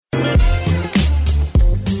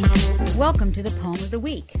Welcome to the Poem of the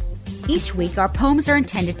Week. Each week, our poems are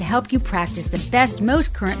intended to help you practice the best,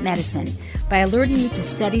 most current medicine by alerting you to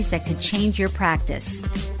studies that could change your practice.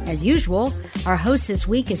 As usual, our host this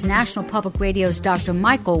week is National Public Radio's Dr.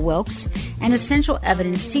 Michael Wilkes and Essential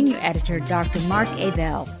Evidence Senior Editor Dr. Mark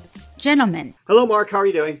Ebell. Gentlemen. Hello, Mark. How are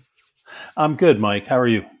you doing? I'm good, Mike. How are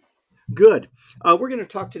you? Good. We're going to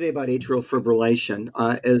talk today about atrial fibrillation.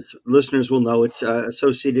 As listeners will know, it's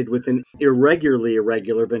associated with an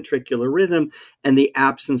irregular ventricular rhythm and the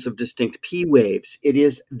absence of distinct P waves. It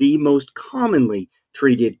is the most commonly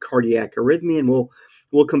treated cardiac arrhythmia, and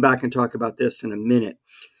we'll come back and talk about this in a minute.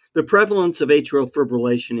 The prevalence of atrial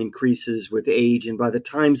fibrillation increases with age, and by the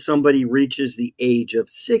time somebody reaches the age of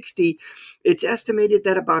 60, it's estimated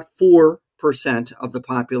that about 4% of the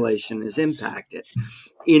population is impacted.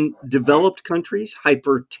 In developed countries,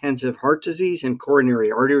 hypertensive heart disease and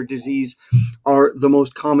coronary artery disease are the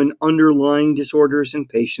most common underlying disorders in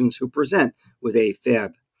patients who present with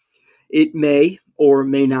AFib. It may or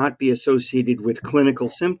may not be associated with clinical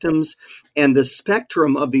symptoms, and the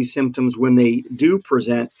spectrum of these symptoms when they do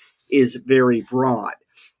present is very broad.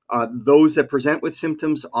 Those that present with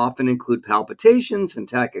symptoms often include palpitations and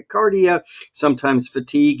tachycardia, sometimes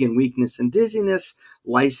fatigue and weakness and dizziness,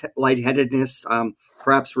 lightheadedness,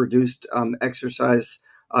 perhaps reduced exercise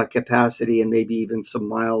capacity, and maybe even some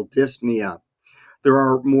mild dyspnea. There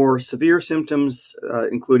are more severe symptoms,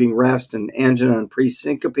 including rest and angina and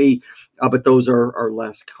pre-syncope, but those are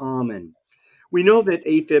less common. We know that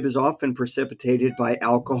AFib is often precipitated by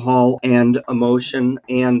alcohol and emotion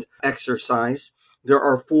and exercise. There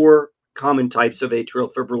are 4 common types of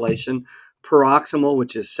atrial fibrillation: paroxysmal,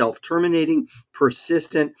 which is self-terminating;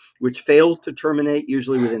 persistent, which fails to terminate,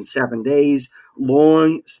 usually within 7 days;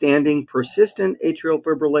 long-standing persistent atrial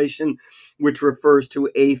fibrillation, which refers to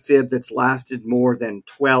AFib that's lasted more than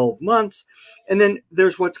 12 months. And then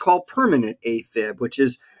there's what's called permanent AFib, which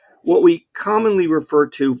is what we commonly refer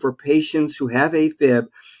to for patients who have AFib,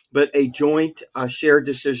 but a joint shared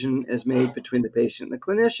decision is made between the patient and the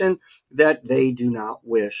clinician that they do not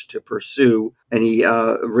wish to pursue any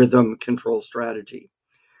rhythm control strategy.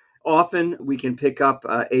 Often we can pick up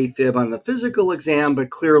AFib on the physical exam,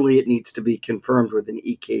 but clearly it needs to be confirmed with an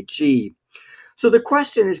EKG. So the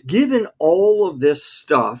question is, given all of this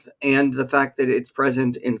stuff and the fact that it's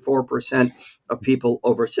present in 4% of people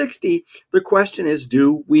over 60, the question is,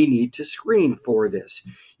 do we need to screen for this?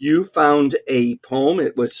 You found a poem.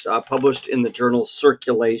 It was published in the journal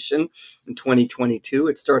Circulation in 2022.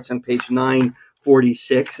 It starts on page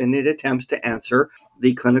 946, and it attempts to answer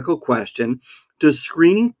the clinical question: does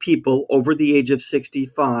screening people over the age of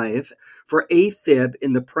 65 for AFib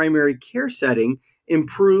in the primary care setting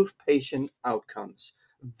improve patient outcomes?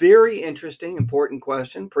 Very interesting, important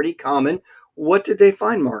question, pretty common. What did they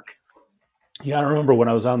find, Mark? Yeah, I remember when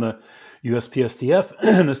I was on the USPSTF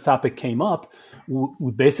and this topic came up,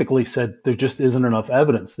 we basically said there just isn't enough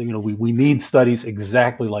evidence. We need studies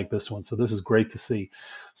exactly like this one. So this is great to see.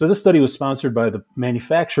 So this study was sponsored by the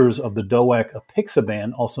manufacturers of the DOAC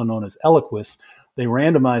apixaban, also known as Eliquis. They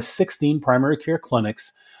randomized 16 primary care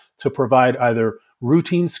clinics to provide either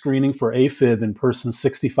routine screening for AFib in persons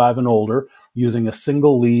 65 and older using a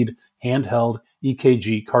single lead handheld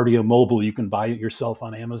EKG cardiomobile. You can buy it yourself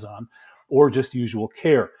on Amazon, or just usual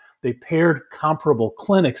care. They paired comparable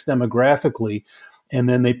clinics demographically, and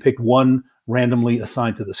then they picked one randomly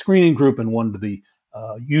assigned to the screening group and one to the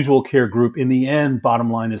usual care group. In the end,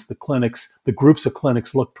 bottom line is the groups of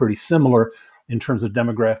clinics look pretty similar in terms of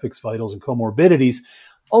demographics, vitals, and comorbidities.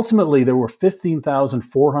 Ultimately, there were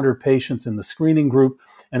 15,400 patients in the screening group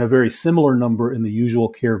and a very similar number in the usual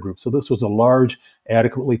care group. So this was a large,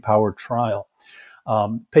 adequately powered trial.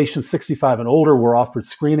 Patients 65 and older were offered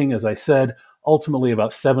screening, as I said. Ultimately,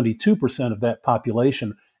 about 72% of that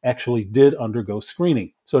population actually did undergo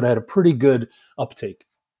screening. So it had a pretty good uptake.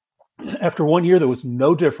 After 1 year, there was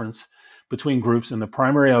no difference between groups in the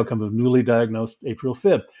primary outcome of newly diagnosed atrial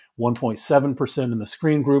fib. 1.7% in the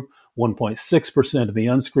screen group, 1.6% in the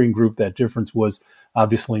unscreened group. That difference was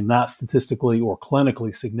obviously not statistically or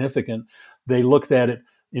clinically significant. They looked at it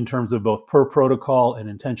in terms of both per protocol and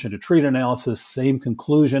intention to treat analysis, same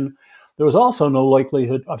conclusion. There was also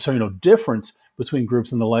no difference between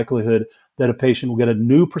groups in the likelihood that a patient will get a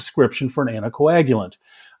new prescription for an anticoagulant.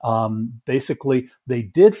 Basically, they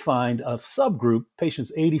did find a subgroup,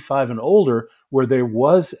 patients 85 and older, where there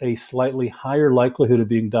was a slightly higher likelihood of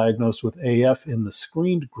being diagnosed with AF in the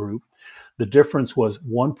screened group. The difference was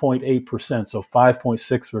 1.8%, so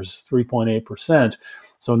 5.6 versus 3.8%.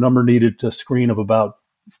 So a number needed to screen of about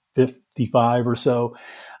 55 or so.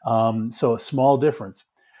 So a small difference.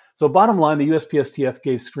 So bottom line, the USPSTF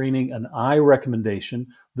gave screening an I recommendation.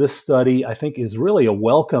 This study, I think, is really a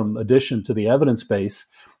welcome addition to the evidence base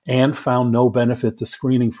and found no benefit to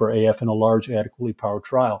screening for AF in a large, adequately powered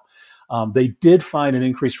trial. They did find an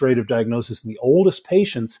increased rate of diagnosis in the oldest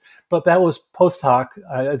patients, but that was post hoc.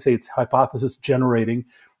 I'd say it's hypothesis generating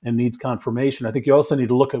and needs confirmation. I think you also need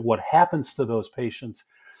to look at what happens to those patients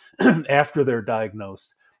after they're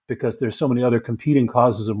diagnosed, because there's so many other competing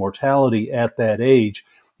causes of mortality at that age.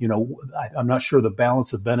 I'm not sure the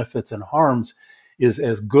balance of benefits and harms is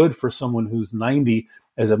as good for someone who's 90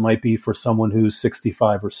 as it might be for someone who's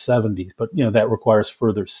 65 or 70. But, that requires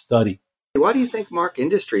further study. Why do you think, Mark,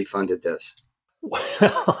 industry funded this?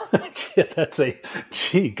 Well,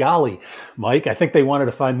 golly, Mike, I think they wanted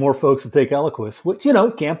to find more folks to take Eliquis, which,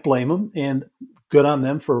 can't blame them. And good on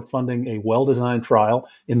them for funding a well-designed trial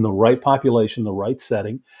in the right population, the right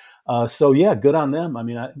setting. Good on them. I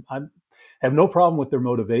mean, I have no problem with their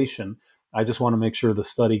motivation. I just want to make sure the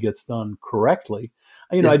study gets done correctly.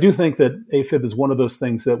 I do think that AFib is one of those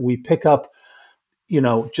things that we pick up,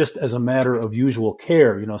 just as a matter of usual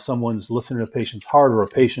care. Someone's listening to a patient's heart, or a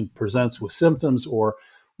patient presents with symptoms, or,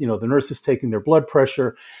 the nurse is taking their blood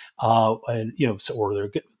pressure, or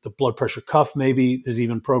the blood pressure cuff maybe is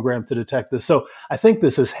even programmed to detect this. So I think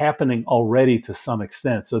this is happening already to some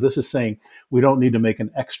extent. So this is saying we don't need to make an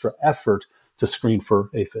extra effort to screen for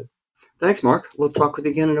AFib. Thanks, Mark. We'll talk with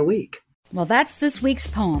you again in a week. Well, that's this week's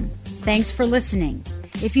poem. Thanks for listening.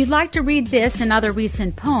 If you'd like to read this and other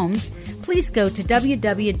recent poems, please go to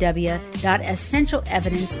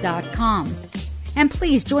www.essentialevidence.com. And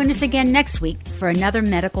please join us again next week for another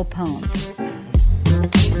medical poem.